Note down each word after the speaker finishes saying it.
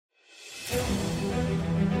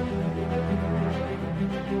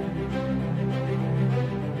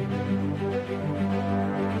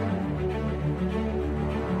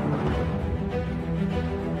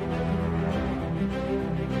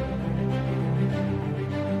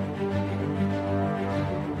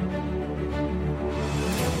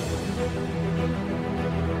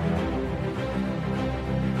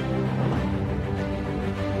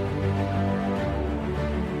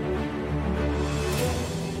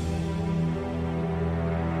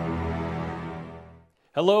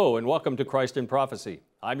Hello and welcome to Christ in Prophecy.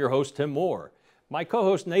 I'm your host, Tim Moore. My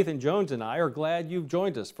co-host Nathan Jones and I are glad you've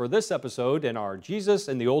joined us for this episode in our Jesus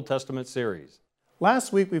in the Old Testament series.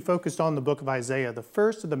 Last week we focused on the book of Isaiah, the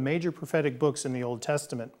first of the major prophetic books in the Old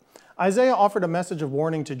Testament. Isaiah offered a message of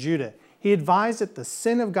warning to Judah. He advised that the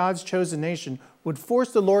sin of God's chosen nation would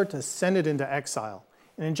force the Lord to send it into exile.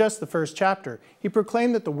 And in just the first chapter, he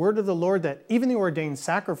proclaimed that the word of the Lord, that even the ordained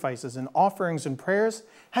sacrifices and offerings and prayers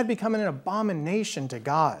had become an abomination to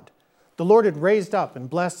God. The Lord had raised up and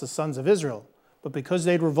blessed the sons of Israel, but because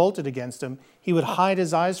they'd revolted against him, he would hide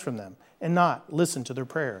his eyes from them and not listen to their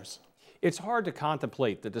prayers. It's hard to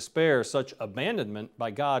contemplate the despair such abandonment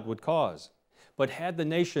by God would cause. But had the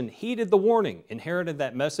nation heeded the warning, inherited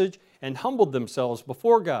that message, and humbled themselves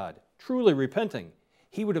before God, truly repenting,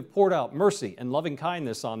 he would have poured out mercy and loving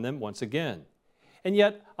kindness on them once again. And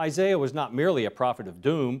yet, Isaiah was not merely a prophet of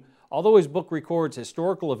doom. Although his book records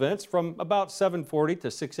historical events from about 740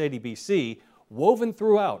 to 680 BC, woven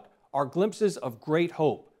throughout are glimpses of great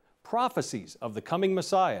hope, prophecies of the coming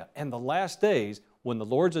Messiah and the last days when the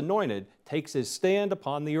Lord's anointed takes his stand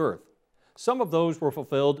upon the earth. Some of those were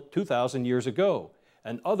fulfilled 2,000 years ago,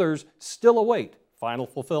 and others still await final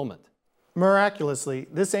fulfillment. Miraculously,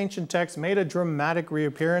 this ancient text made a dramatic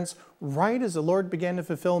reappearance right as the Lord began to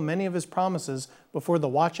fulfill many of his promises before the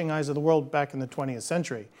watching eyes of the world back in the 20th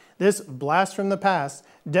century. This blast from the past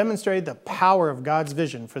demonstrated the power of God's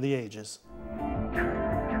vision for the ages.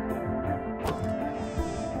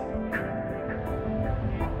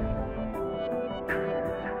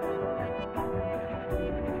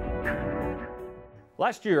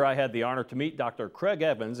 Last year, I had the honor to meet Dr. Craig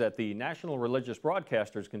Evans at the National Religious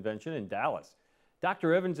Broadcasters Convention in Dallas.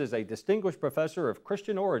 Dr. Evans is a distinguished professor of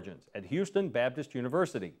Christian origins at Houston Baptist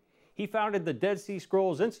University. He founded the Dead Sea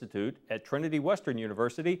Scrolls Institute at Trinity Western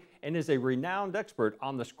University and is a renowned expert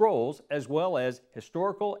on the scrolls as well as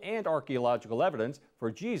historical and archaeological evidence for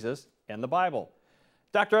Jesus and the Bible.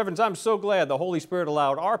 Dr. Evans, I'm so glad the Holy Spirit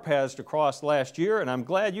allowed our paths to cross last year, and I'm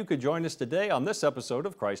glad you could join us today on this episode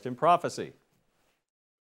of Christ in Prophecy.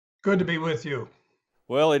 Good to be with you.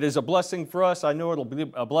 Well, it is a blessing for us. I know it'll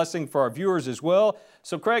be a blessing for our viewers as well.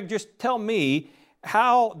 So, Craig, just tell me,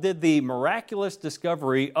 how did the miraculous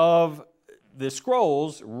discovery of the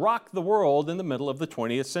scrolls rock the world in the middle of the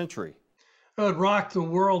 20th century? It rocked the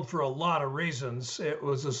world for a lot of reasons. It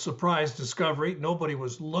was a surprise discovery. Nobody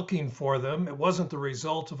was looking for them. It wasn't the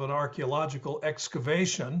result of an archaeological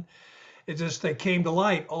excavation. They came to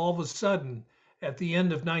light all of a sudden at the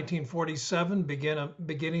end of 1947,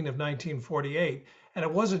 beginning of 1948. And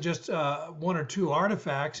it wasn't just one or two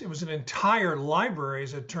artifacts, it was an entire library,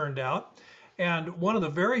 as it turned out. And one of the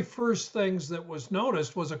very first things that was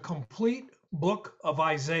noticed was a complete book of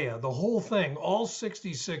Isaiah, the whole thing, all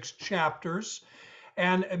 66 chapters,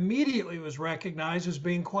 and immediately was recognized as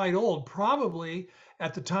being quite old, probably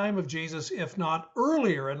at the time of Jesus, if not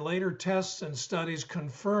earlier, and later tests and studies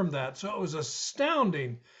confirmed that. So it was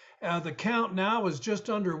astounding. The count now is just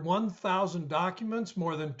under 1,000 documents,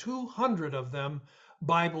 more than 200 of them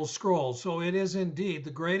Bible scrolls. So it is indeed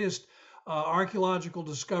the greatest archaeological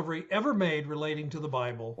discovery ever made relating to the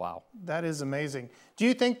Bible. Wow. That is amazing. Do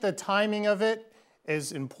you think the timing of it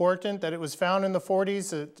is important, that it was found in the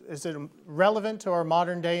 40s? Is it relevant to our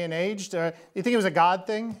modern day and age? Do you think it was a God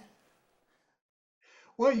thing?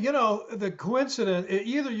 Well, you know, the coincidence,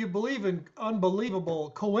 either you believe in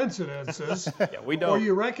unbelievable coincidences Yeah, we don't. or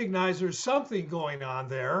you recognize there's something going on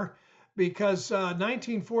there, because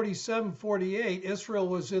 1947-48, Israel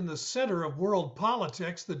was in the center of world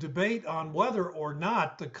politics, the debate on whether or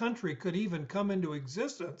not the country could even come into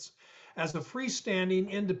existence as a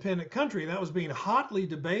freestanding independent country. That was being hotly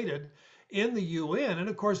debated in the UN. And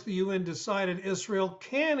of course, the UN decided Israel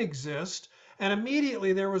can exist, and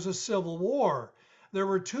immediately there was a civil war. There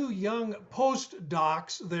were two young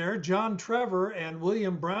postdocs there, John Trevor and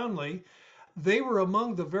William Brownlee. They were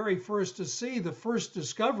among the very first to see the first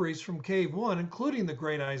discoveries from Cave 1, including the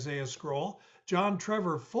Great Isaiah Scroll. John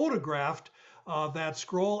Trevor photographed that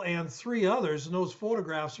scroll and three others, and those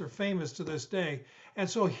photographs are famous to this day. And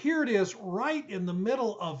so here it is, right in the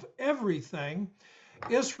middle of everything.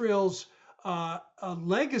 Israel's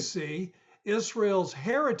legacy, Israel's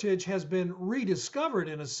heritage has been rediscovered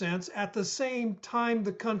in a sense at the same time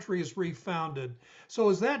the country is refounded. So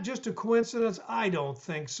is that just a coincidence? I don't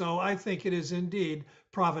think so. I think it is indeed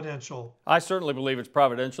providential? I certainly believe it's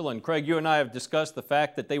providential. And Craig, you and I have discussed the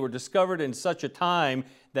fact that they were discovered in such a time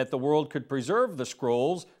that the world could preserve the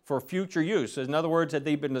scrolls for future use. In other words, had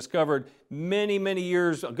they been discovered many, many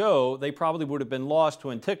years ago, they probably would have been lost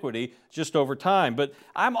to antiquity just over time. But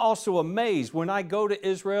I'm also amazed when I go to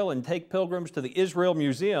Israel and take pilgrims to the Israel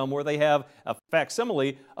Museum, where they have a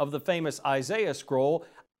facsimile of the famous Isaiah scroll.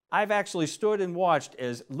 I've actually stood and watched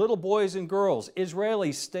as little boys and girls,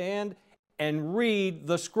 Israelis, stand and read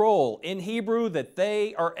the scroll in Hebrew that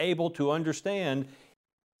they are able to understand.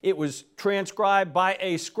 It was transcribed by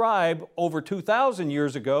a scribe over 2,000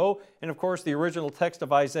 years ago, and of course the original text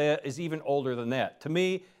of Isaiah is even older than that. To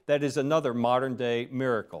me, that is another modern-day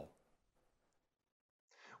miracle.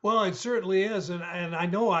 Well, it certainly is, and I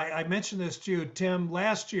know I mentioned this to you, Tim,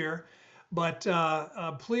 last year, but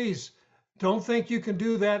please don't think you can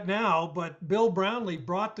do that now. But Bill Brownlee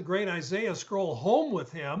brought the great Isaiah scroll home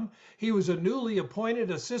with him. He was a newly appointed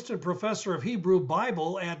assistant professor of Hebrew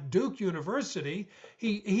Bible at Duke University.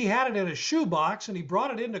 He had it in a shoebox, and he brought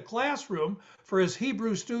it into classroom for his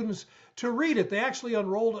Hebrew students to read it. They actually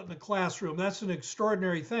unrolled it in the classroom. That's an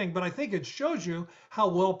extraordinary thing, but I think it shows you how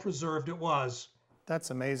well preserved it was. That's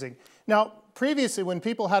amazing. Now, previously, when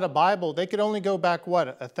people had a Bible, they could only go back,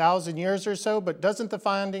 what, 1,000 years or so? But doesn't the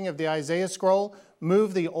finding of the Isaiah scroll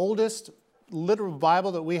move the oldest literal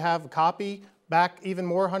Bible that we have a copy back even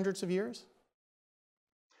more hundreds of years?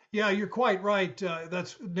 Yeah, you're quite right.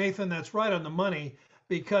 That's Nathan, that's right on the money,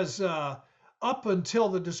 because up until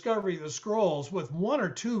the discovery of the scrolls, with one or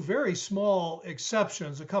two very small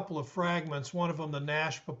exceptions, a couple of fragments, one of them the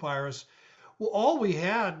Nash Papyrus, well, all we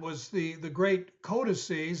had was the great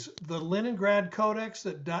codices, the Leningrad Codex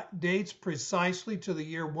that dates precisely to the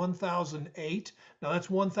year 1008. Now that's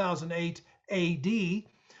 1008 AD.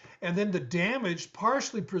 And then the damaged,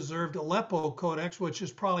 partially preserved Aleppo Codex, which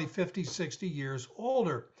is probably 50, 60 years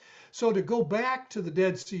older. So to go back to the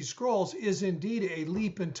Dead Sea Scrolls is indeed a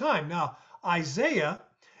leap in time. Now, Isaiah,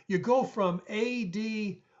 you go from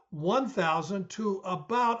AD 1000 to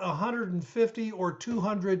about 150 or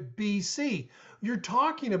 200 BC. You're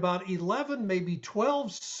talking about 11, maybe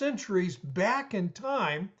 12 centuries back in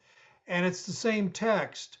time, and it's the same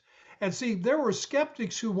text. And see, there were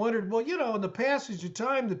skeptics who wondered, well, you know, in the passage of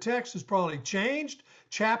time, the text has probably changed.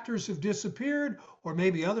 Chapters have disappeared, or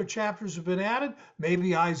maybe other chapters have been added.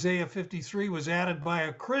 Maybe Isaiah 53 was added by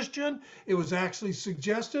a Christian. It was actually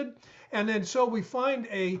suggested. And then so we find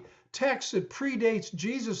a text that predates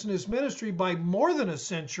Jesus and his ministry by more than a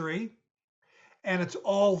century, and it's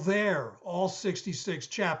all there, all 66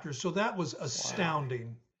 chapters. So that was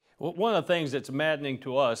astounding. Well, one of the things that's maddening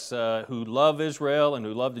to us who love Israel and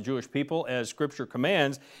who love the Jewish people, as Scripture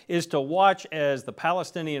commands, is to watch as the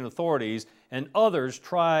Palestinian authorities and others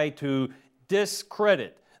try to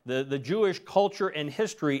discredit the Jewish culture and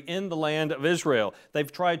history in the land of Israel.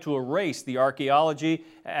 They've tried to erase the archaeology,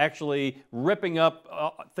 actually ripping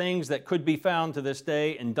up things that could be found to this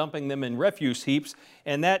day and dumping them in refuse heaps.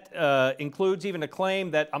 And that includes even a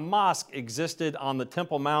claim that a mosque existed on the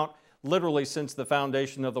Temple Mount literally since the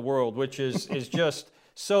foundation of the world, which is just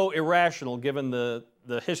so irrational given the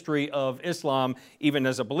history of Islam, even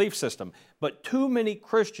as a belief system. But too many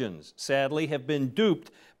Christians, sadly, have been duped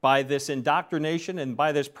by this indoctrination and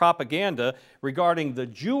by this propaganda regarding the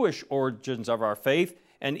Jewish origins of our faith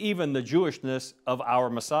and even the Jewishness of our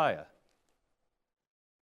Messiah.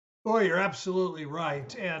 Boy, you're absolutely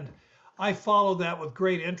right. And I followed that with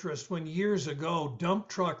great interest when years ago, dump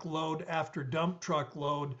truck load after dump truck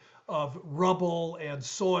load of rubble and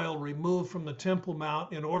soil removed from the Temple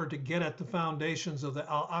Mount in order to get at the foundations of the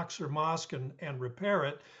Al-Aqsa Mosque and repair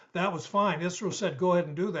it. That was fine. Israel said, go ahead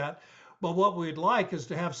and do that. But what we'd like is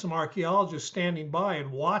to have some archaeologists standing by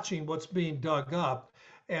and watching what's being dug up.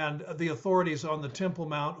 And the authorities on the Temple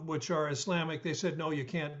Mount, which are Islamic, they said, no, you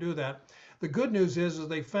can't do that. The good news is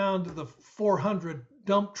they found the 400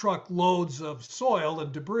 dump truck loads of soil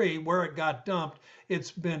and debris where it got dumped.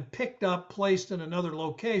 It's been picked up, placed in another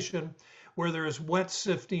location where there is wet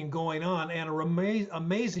sifting going on, and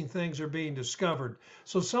amazing things are being discovered.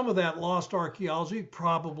 So some of that lost archaeology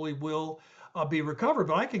probably will be recovered,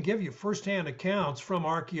 but I can give you firsthand accounts from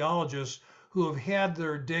archaeologists who have had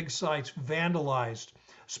their dig sites vandalized,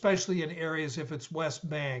 especially in areas if it's West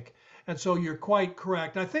Bank. And so you're quite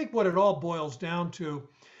correct. I think what it all boils down to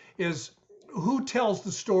is who tells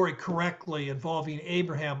the story correctly involving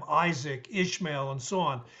Abraham, Isaac, Ishmael, and so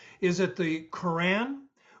on. Is it the Quran,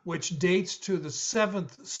 which dates to the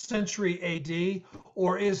 7th century AD,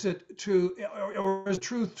 or is it or is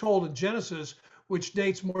truth told in Genesis, which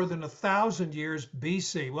dates more than 1,000 years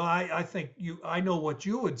BC. Well, I think I know what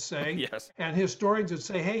you would say. Yes. And historians would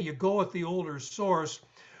say, hey, you go with the older source.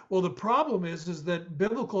 Well, the problem is that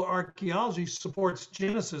biblical archaeology supports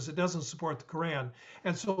Genesis. It doesn't support the Quran.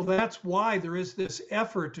 And so that's why there is this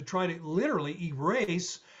effort to try to literally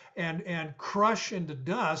erase and crush into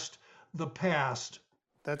dust the past.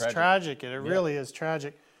 That's tragic. It really is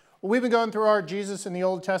tragic. Well, we've been going through our Jesus in the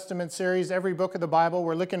Old Testament series, every book of the Bible.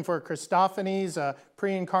 We're looking for Christophanies,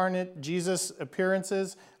 pre-incarnate Jesus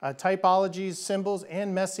appearances, typologies, symbols,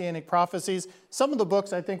 and messianic prophecies. Some of the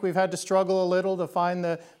books, I think we've had to struggle a little to find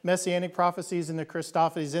the messianic prophecies and the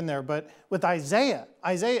Christophanies in there. But with Isaiah,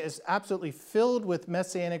 Isaiah is absolutely filled with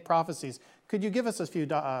messianic prophecies. Could you give us a few,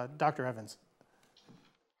 Dr. Evans?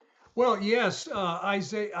 Well, yes,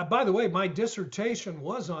 Isaiah. By the way, my dissertation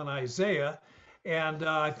was on Isaiah. And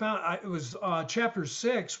I found it was chapter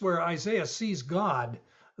 6 where Isaiah sees God.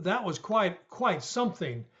 That was quite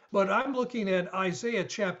something. But I'm looking at Isaiah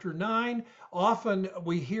chapter 9. Often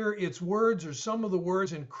we hear its words or some of the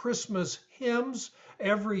words in Christmas hymns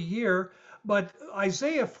every year. But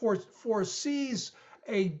Isaiah foresees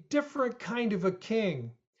a different kind of a king.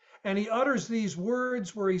 And he utters these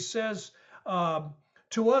words where he says,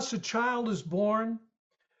 to us a child is born,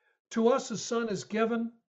 to us a son is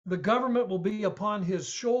given. The government will be upon his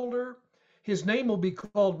shoulder. His name will be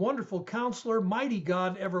called Wonderful Counselor, Mighty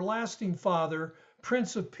God, Everlasting Father,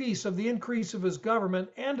 Prince of Peace. Of the increase of his government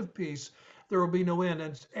and of peace, there will be no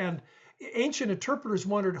end. And ancient interpreters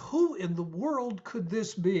wondered, who in the world could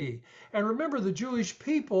this be? And remember, the Jewish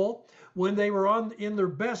people, when they were in their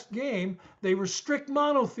best game, they were strict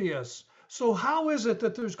monotheists. So how is it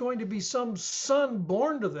that there's going to be some son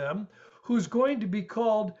born to them who's going to be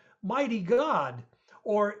called Mighty God,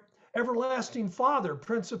 or Everlasting Father,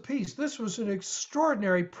 Prince of Peace? This was an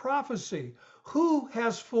extraordinary prophecy. Who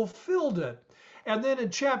has fulfilled it? And then in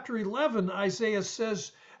chapter 11, Isaiah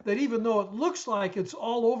says that even though it looks like it's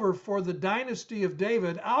all over for the dynasty of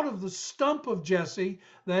David, out of the stump of Jesse,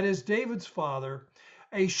 that is David's father,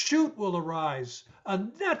 a shoot will arise, a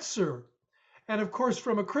Netzer. And of course,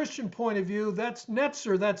 from a Christian point of view, that's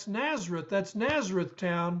Netzer, that's Nazareth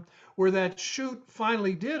town, where that shoot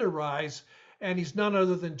finally did arise. And he's none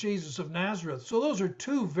other than Jesus of Nazareth. So those are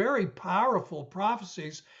two very powerful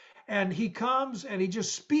prophecies. And he comes and he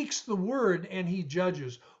just speaks the word and he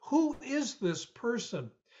judges. Who is this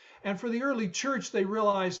person? And for the early church, they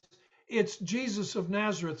realized it's Jesus of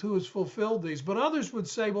Nazareth who has fulfilled these. But others would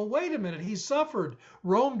say, well, wait a minute, he suffered.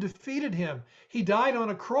 Rome defeated him. He died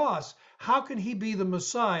on a cross. How can he be the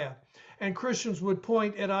Messiah? And Christians would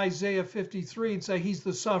point at Isaiah 53 and say he's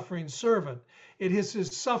the suffering servant. It is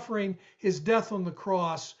his suffering, his death on the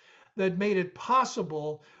cross, that made it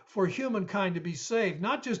possible for humankind to be saved,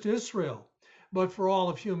 not just Israel, but for all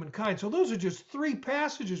of humankind. So those are just three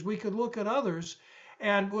passages. We could look at others.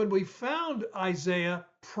 And when we found Isaiah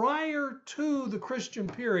prior to the Christian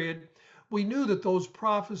period, we knew that those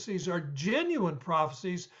prophecies are genuine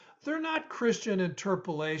prophecies. They're not Christian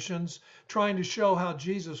interpolations trying to show how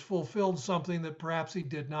Jesus fulfilled something that perhaps he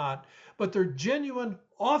did not, but they're genuine,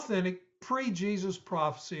 authentic, pre-Jesus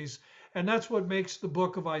prophecies. And that's what makes the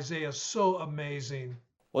book of Isaiah so amazing.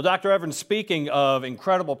 Well, Dr. Evans, speaking of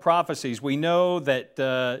incredible prophecies, we know that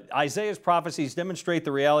Isaiah's prophecies demonstrate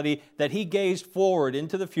the reality that he gazed forward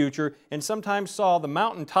into the future and sometimes saw the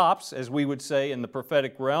mountaintops, as we would say in the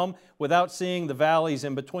prophetic realm, without seeing the valleys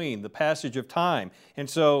in between, the passage of time. And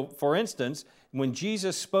so, for instance, when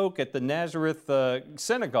Jesus spoke at the Nazareth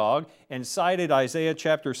synagogue and cited Isaiah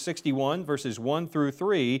chapter 61, verses 1 through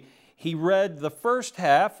 3, he read the first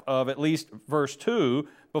half of at least verse 2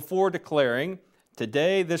 before declaring,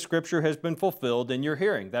 "Today this scripture has been fulfilled in your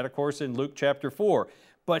hearing." That, of course, in Luke chapter 4.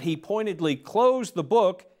 But he pointedly closed the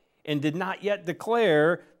book and did not yet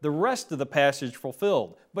declare the rest of the passage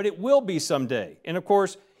fulfilled. But it will be someday. And, of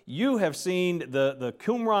course, you have seen the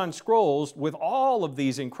Qumran scrolls with all of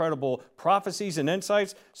these incredible prophecies and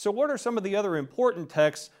insights. So what are some of the other important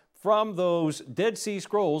texts from those Dead Sea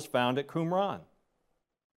Scrolls found at Qumran?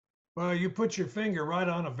 Well, you put your finger right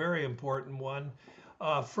on a very important one.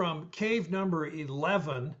 From cave number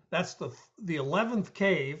 11, that's the 11th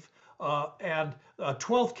cave, and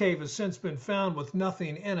 12th cave has since been found with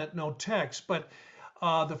nothing in it, no text. But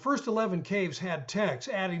the first 11 caves had text,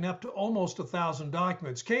 adding up to almost 1,000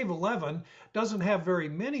 documents. Cave 11 doesn't have very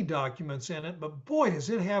many documents in it, but boy, does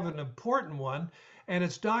it have an important one, and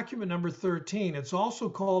it's document number 13. It's also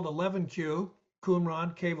called 11Q,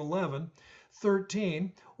 Qumran, Cave 11.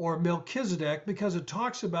 13, or Melchizedek, because it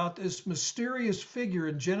talks about this mysterious figure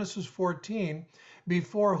in Genesis 14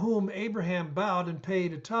 before whom Abraham bowed and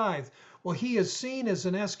paid a tithe. Well, he is seen as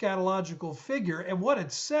an eschatological figure, and what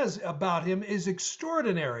it says about him is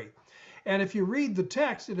extraordinary. And if you read the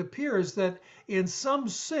text, it appears that in some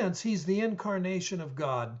sense he's the incarnation of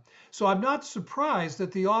God. So I'm not surprised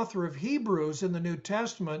that the author of Hebrews in the New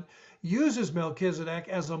Testament uses Melchizedek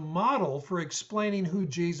as a model for explaining who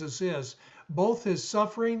Jesus is, both his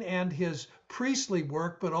suffering and his priestly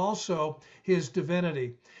work, but also his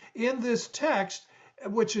divinity. In this text,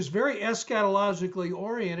 which is very eschatologically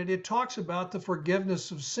oriented, it talks about the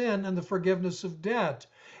forgiveness of sin and the forgiveness of debt.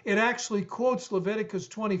 It actually quotes Leviticus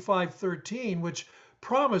 25:13, which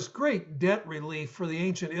promised great debt relief for the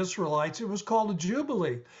ancient Israelites. It was called a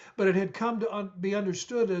jubilee, but it had come to be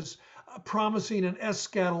understood as promising an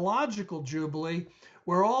eschatological jubilee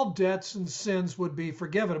where all debts and sins would be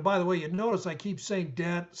forgiven. And by the way, you notice I keep saying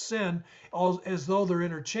debt, sin, as though they're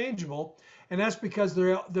interchangeable. And that's because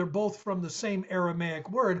they're both from the same Aramaic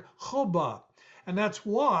word, choba. And that's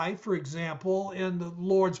why, for example, in the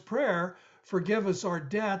Lord's Prayer, forgive us our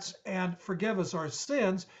debts and forgive us our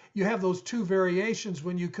sins, you have those two variations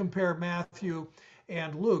when you compare Matthew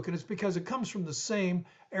and Luke. And it's because it comes from the same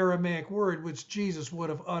Aramaic word which Jesus would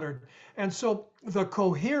have uttered. And so the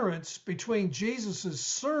coherence between Jesus's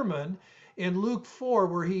sermon in Luke 4,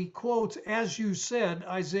 where he quotes, as you said,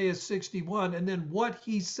 Isaiah 61, and then what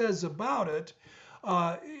he says about it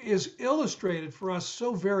is illustrated for us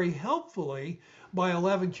so very helpfully by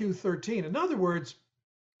 11Q13. In other words,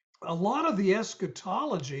 a lot of the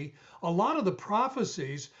eschatology, a lot of the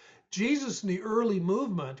prophecies, Jesus in the early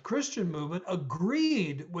movement, Christian movement,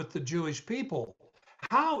 agreed with the Jewish people.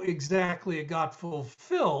 How exactly it got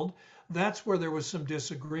fulfilled, that's where there was some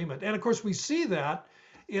disagreement. And of course, we see that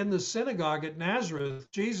in the synagogue at Nazareth.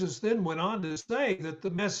 Jesus then went on to say that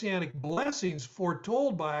the messianic blessings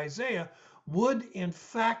foretold by Isaiah would in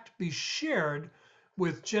fact be shared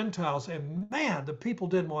with Gentiles. And man, the people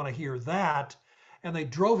didn't want to hear that, and they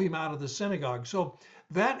drove him out of the synagogue. So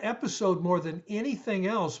that episode, more than anything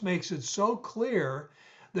else, makes it so clear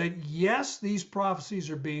that yes, these prophecies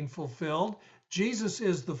are being fulfilled. Jesus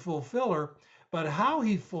is the fulfiller, but how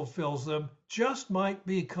he fulfills them just might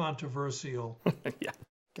be controversial. Yeah.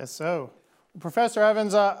 Guess so. Professor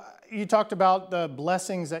Evans, you talked about the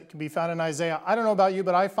blessings that can be found in Isaiah. I don't know about you,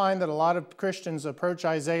 but I find that a lot of Christians approach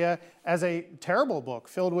Isaiah as a terrible book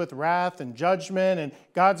filled with wrath and judgment, and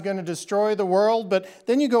God's going to destroy the world. But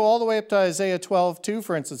then you go all the way up to Isaiah 12:2,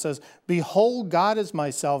 for instance, says, "Behold, God is my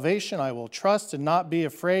salvation. I will trust and not be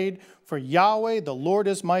afraid. For Yahweh, the Lord,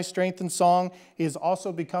 is my strength and song. He has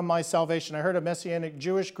also become my salvation." I heard a Messianic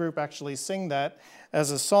Jewish group actually sing that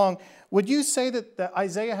as a song. Would you say that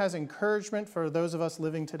Isaiah has encouragement for those of us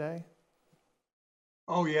living today?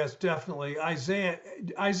 Oh, yes, definitely. Isaiah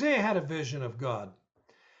had a vision of God.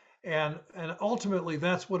 And ultimately,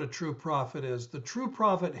 that's what a true prophet is. The true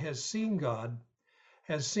prophet has seen God,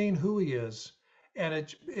 has seen who he is, and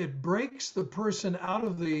it breaks the person out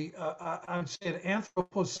of the, I would say, an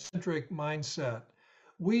anthropocentric mindset.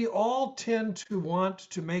 We all tend to want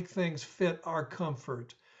to make things fit our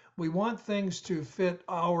comfort. We want things to fit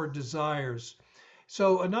our desires.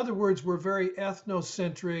 So in other words, we're very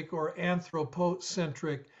ethnocentric or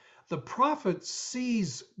anthropocentric. The prophet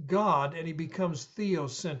sees God and he becomes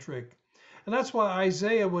theocentric. And that's why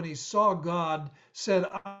Isaiah, when he saw God, said,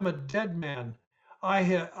 "I'm a dead man. I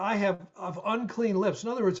have of unclean lips." In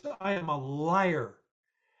other words, I am a liar.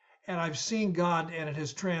 And I've seen God and it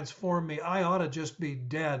has transformed me. I ought to just be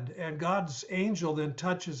dead. And God's angel then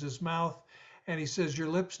touches his mouth and he says, "Your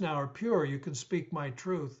lips now are pure. You can speak my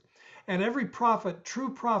truth." And every prophet,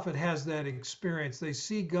 true prophet, has that experience. They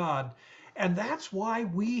see God. And that's why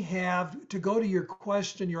we have, to go to your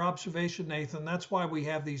question, your observation, Nathan, that's why we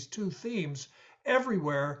have these two themes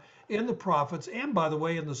everywhere in the prophets and, by the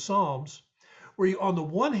way, in the Psalms, where you, on the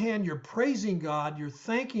one hand, you're praising God, you're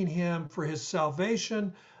thanking him for his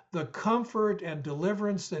salvation, the comfort and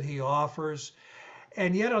deliverance that he offers.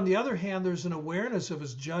 And yet, on the other hand, there's an awareness of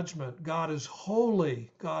his judgment. God is holy.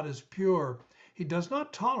 God is pure. He does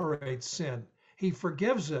not tolerate sin. He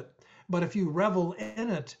forgives it. But if you revel in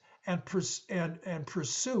it and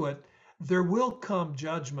pursue it, there will come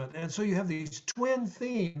judgment. And so you have these twin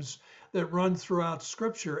themes that run throughout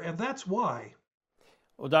Scripture, and that's why.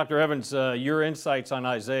 Well, Dr. Evans, your insights on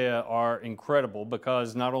Isaiah are incredible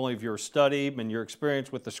because not only of your study and your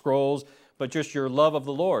experience with the scrolls, but just your love of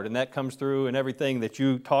the Lord, and that comes through in everything that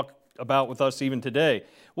you talk about with us even today.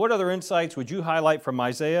 What other insights would you highlight from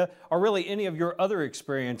Isaiah, or really any of your other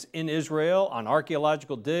experience in Israel on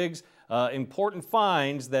archaeological digs, important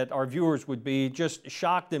finds that our viewers would be just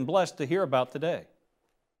shocked and blessed to hear about today?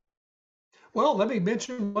 Well, let me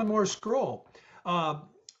mention one more scroll. Uh,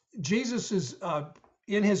 Jesus is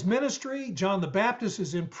in his ministry. John the Baptist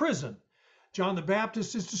is in prison. John the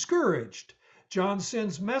Baptist is discouraged. John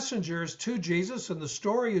sends messengers to Jesus, and the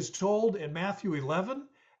story is told in Matthew 11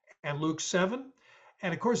 and Luke 7.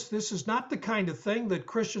 And of course, this is not the kind of thing that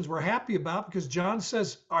Christians were happy about, because John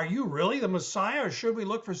says, "Are you really the Messiah, or should we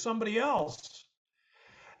look for somebody else?"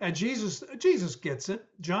 And Jesus gets it.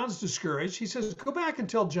 John's discouraged. He says, "Go back and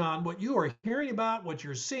tell John what you are hearing about, what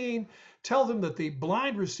you're seeing. Tell them that the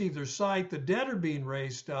blind receive their sight, the dead are being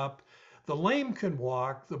raised up, the lame can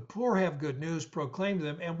walk, the poor have good news proclaimed to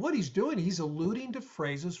them." And what he's doing, he's alluding to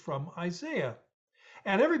phrases from Isaiah.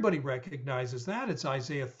 And everybody recognizes that. It's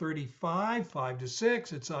Isaiah 35,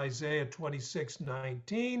 5-6. It's Isaiah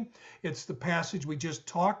 26:19. It's the passage we just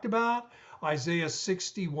talked about, Isaiah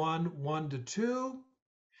 61, 1-2.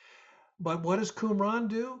 But what does Qumran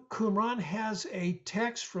do? Qumran has a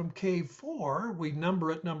text from Cave 4. We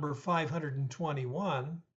number it number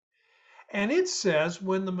 521. And it says,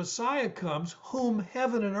 when the Messiah comes, whom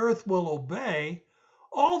heaven and earth will obey,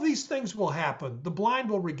 all these things will happen. The blind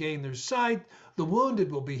will regain their sight, the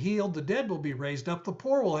wounded will be healed, the dead will be raised up, the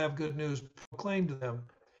poor will have good news proclaimed to them.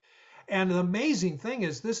 And the amazing thing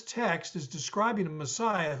is, this text is describing a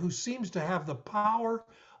Messiah who seems to have the power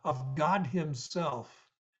of God himself.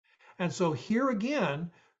 And so here again,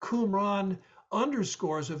 Qumran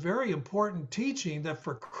underscores a very important teaching that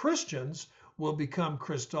for Christians will become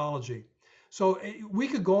Christology. So we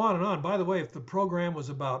could go on and on. By the way, if the program was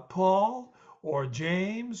about Paul or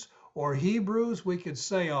James or Hebrews, we could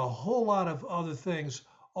say a whole lot of other things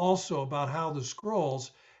also about how the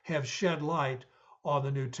scrolls have shed light on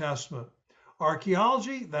the New Testament.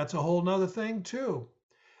 Archaeology, that's a whole nother thing too.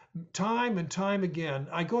 Time and time again,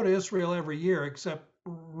 I go to Israel every year, except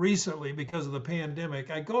recently because of the pandemic.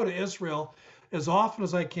 I go to Israel as often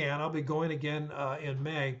as I can. I'll be going again in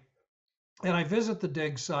May. And I visit the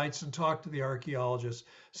dig sites and talk to the archaeologists.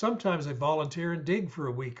 Sometimes I volunteer and dig for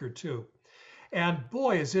a week or two. And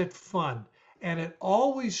boy, is it fun. And it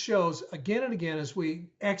always shows again and again as we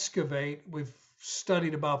excavate. We've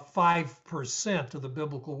studied about 5% of the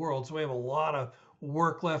biblical world, so we have a lot of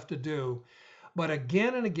work left to do. But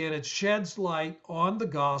again and again, it sheds light on the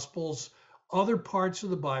Gospels, other parts of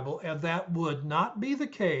the Bible, and that would not be the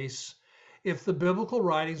case if the biblical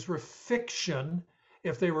writings were fiction,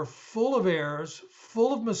 if they were full of errors,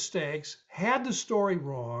 full of mistakes, had the story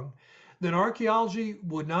wrong. Then archaeology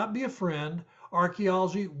would not be a friend.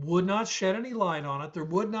 Archaeology would not shed any light on it. There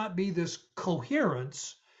would not be this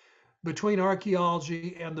coherence between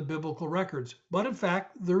archaeology and the biblical records. But in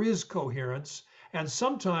fact, there is coherence, and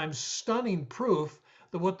sometimes stunning proof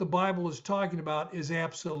that what the Bible is talking about is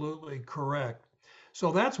absolutely correct.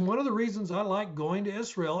 So that's one of the reasons I like going to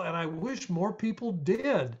Israel, and I wish more people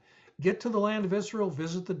did. Get to the land of Israel,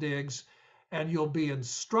 visit the digs, and you'll be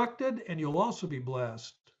instructed and you'll also be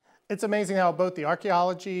blessed. It's amazing how both the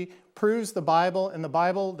archaeology proves the Bible, and the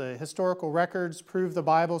Bible, the historical records prove the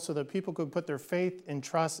Bible, so that people could put their faith and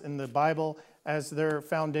trust in the Bible as their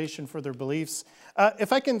foundation for their beliefs.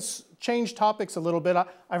 If I can change topics a little bit,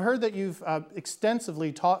 I've heard that you've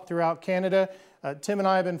extensively taught throughout Canada. Tim and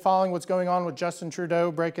I have been following what's going on with Justin Trudeau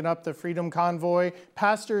breaking up the Freedom Convoy,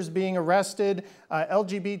 pastors being arrested,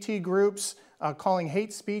 LGBT groups calling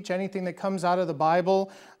hate speech anything that comes out of the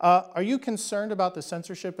Bible. Are you concerned about the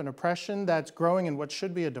censorship and oppression that's growing in what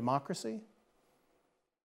should be a democracy?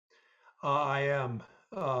 I am.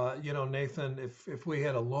 Nathan, if we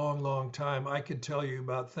had a long time, I could tell you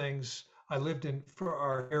about things I lived in. For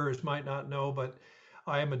our hearers might not know, but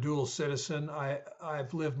I am a dual citizen.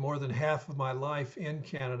 I've lived more than half of my life in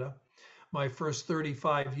Canada. My first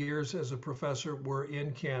 35 years as a professor were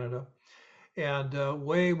in Canada. And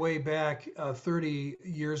way back 30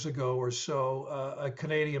 years ago or so, a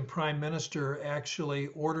Canadian Prime Minister actually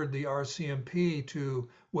ordered the RCMP to,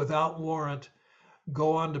 without warrant,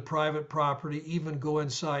 go onto private property, even go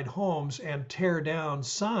inside homes and tear down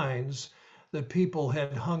signs that people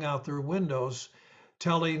had hung out their windows,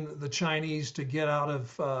 telling the Chinese to get out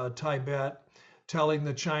of Tibet, telling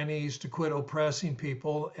the Chinese to quit oppressing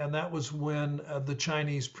people. And that was when the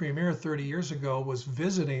Chinese premier 30 years ago was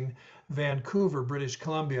visiting Vancouver, British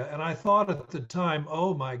Columbia. And I thought at the time,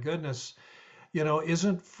 oh my goodness,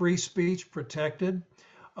 isn't free speech protected?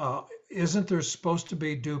 Isn't there supposed to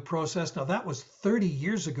be due process? Now that was 30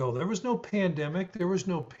 years ago. There was no pandemic, there was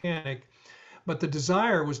no panic, but the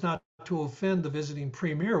desire was not to offend the visiting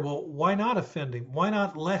premier. Well, why not offend him? Why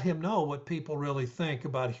not let him know what people really think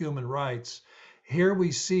about human rights? Here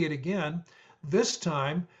we see it again, this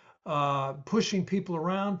time pushing people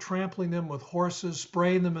around, trampling them with horses,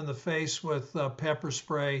 spraying them in the face with pepper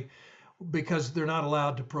spray. because they're not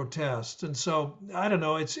allowed to protest. And so I don't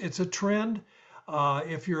know, it's a trend.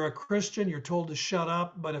 If you're a Christian, you're told to shut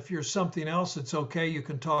up, but if you're something else, it's okay. You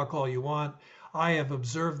can talk all you want. I have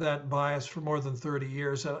observed that bias for more than 30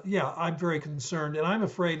 years. Yeah, I'm very concerned, and I'm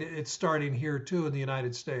afraid it's starting here too in the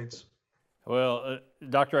United States. Well,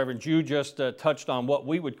 Dr. Evans, you just touched on what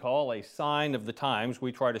we would call a sign of the times.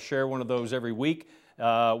 We try to share one of those every week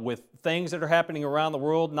with things that are happening around the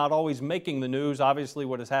world, not always making the news. Obviously,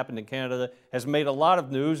 what has happened in Canada has made a lot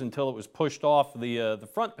of news until it was pushed off the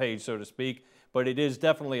front page, so to speak. But it is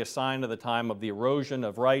definitely a sign of the time of the erosion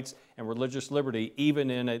of rights and religious liberty, even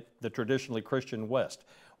in the traditionally Christian West.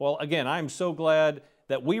 Well, again, I'm so glad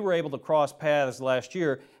that we were able to cross paths last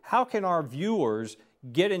year. How can our viewers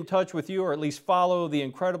get in touch with you, or at least follow the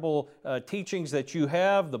incredible teachings that you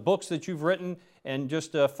have, the books that you've written, and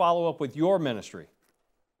just follow up with your ministry?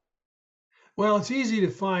 Well, it's easy to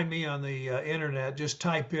find me on the internet. Just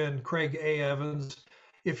type in Craig A. Evans.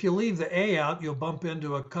 If you leave the A out, you'll bump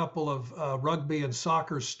into a couple of rugby and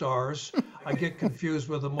soccer stars. I get confused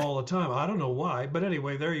with them all the time. I don't know why, but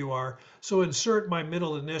anyway, there you are. So insert my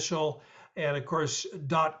middle initial, and of course,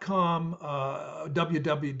 .com,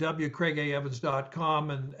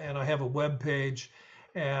 www.craigaevans.com, and I have a web page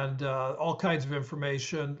and all kinds of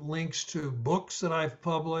information, links to books that I've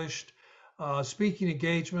published, speaking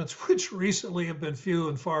engagements, which recently have been few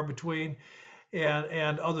and far between,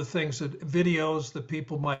 and other things, videos that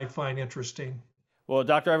people might find interesting. Well,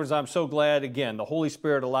 Dr. Evans, I'm so glad, again, the Holy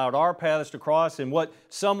Spirit allowed our paths to cross in what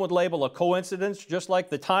some would label a coincidence, just like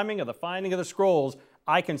the timing of the finding of the scrolls.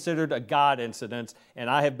 I considered a God incident, and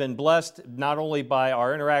I have been blessed not only by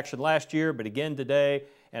our interaction last year, but again today,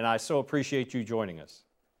 and I so appreciate you joining us.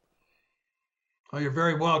 Oh, you're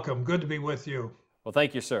very welcome. Good to be with you. Well,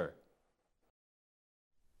 thank you, sir.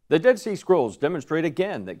 The Dead Sea Scrolls demonstrate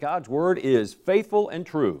again that God's Word is faithful and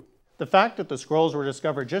true. The fact that the scrolls were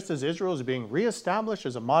discovered just as Israel is being reestablished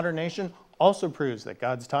as a modern nation also proves that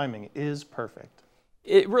God's timing is perfect.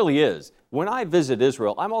 It really is. When I visit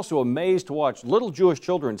Israel, I'm also amazed to watch little Jewish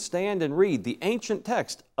children stand and read the ancient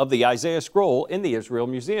text of the Isaiah scroll in the Israel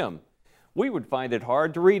Museum. We would find it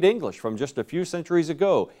hard to read English from just a few centuries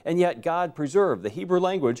ago, and yet God preserved the Hebrew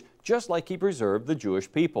language just like He preserved the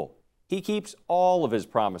Jewish people. He keeps all of His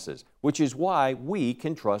promises, which is why we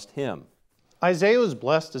can trust Him. Isaiah was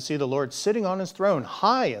blessed to see the Lord sitting on His throne,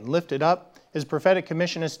 high and lifted up. His prophetic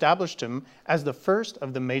commission established Him as the first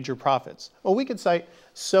of the major prophets. Well, we could cite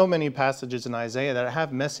so many passages in Isaiah that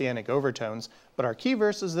have messianic overtones, but our key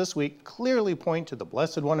verses this week clearly point to the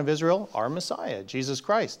Blessed One of Israel, our Messiah, Jesus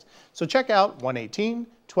Christ. So check out 1:18,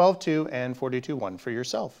 12:2, and 42:1 for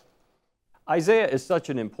yourself. Isaiah is such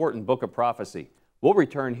an important book of prophecy. We'll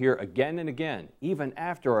return here again and again, even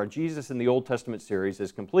after our Jesus in the Old Testament series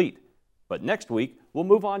is complete. But next week, we'll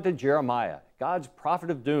move on to Jeremiah, God's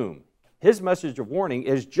prophet of doom. His message of warning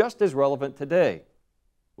is just as relevant today.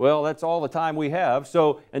 Well, that's all the time we have,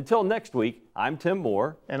 so until next week, I'm Tim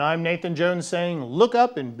Moore. And I'm Nathan Jones saying, look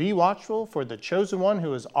up and be watchful, for the chosen one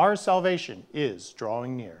who is our salvation is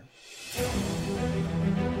drawing near.